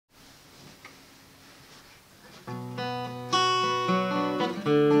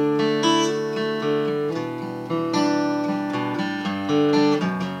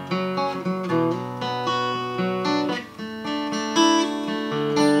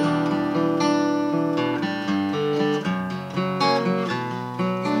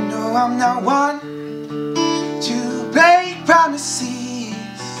I'm not one to break promises.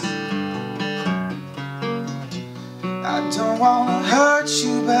 I don't wanna hurt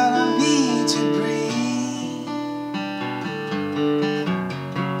you, but I need to breathe.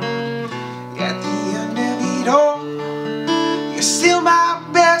 At the end of it all, you're still my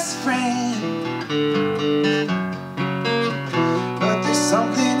best friend. But there's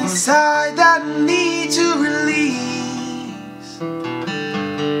something inside that I need to release.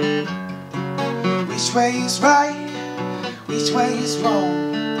 Which way is right? Which way is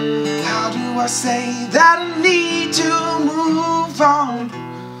wrong? How do I say that I need to move on?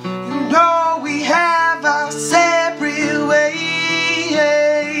 You know we have our separate ways,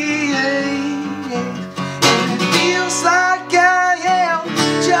 and it feels like I am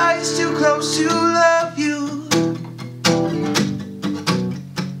just too close to love you.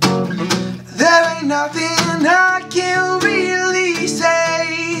 There ain't nothing I can really say.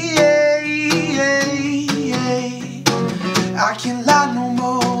 I can't lie no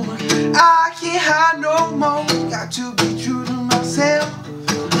more, I can't hide no more. Got to be true to myself,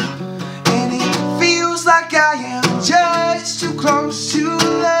 and it feels like I am just too close to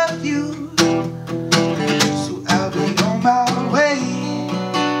love you. So I'll be on my way.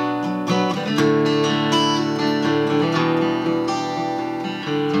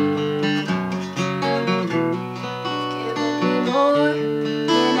 Given me more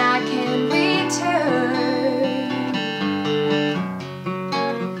than I can return.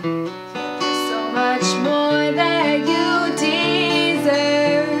 Much more that you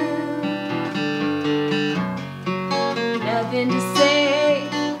deserve. Nothing to say,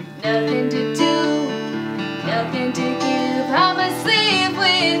 nothing to do, nothing to give. I must live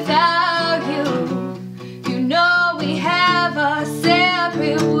without you. You know we have a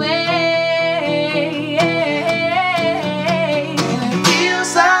separate way. And it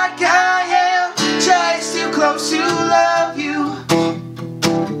feels like I am just too close to love you.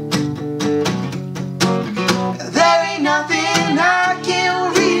 Nothing I can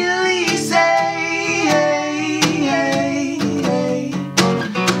really say.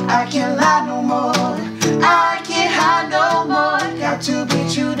 I can't lie no more, I can't hide no more. Got to be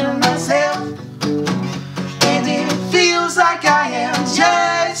true to myself, and it feels like I am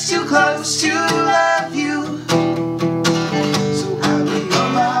just too close to love you. So I'll be on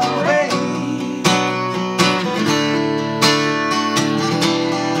my way.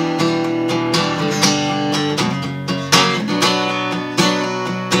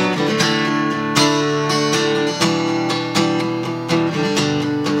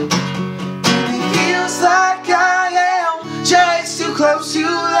 Close to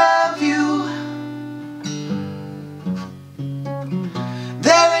love you.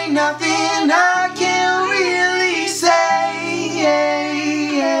 There ain't nothing I can really say.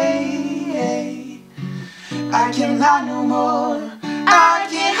 I can't lie no more, I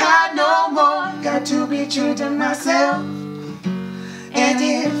can't hide no more. Got to be true to myself, and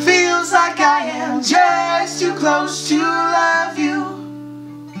it feels like I am just too close to love you.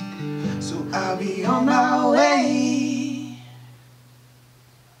 So I'll be on my way.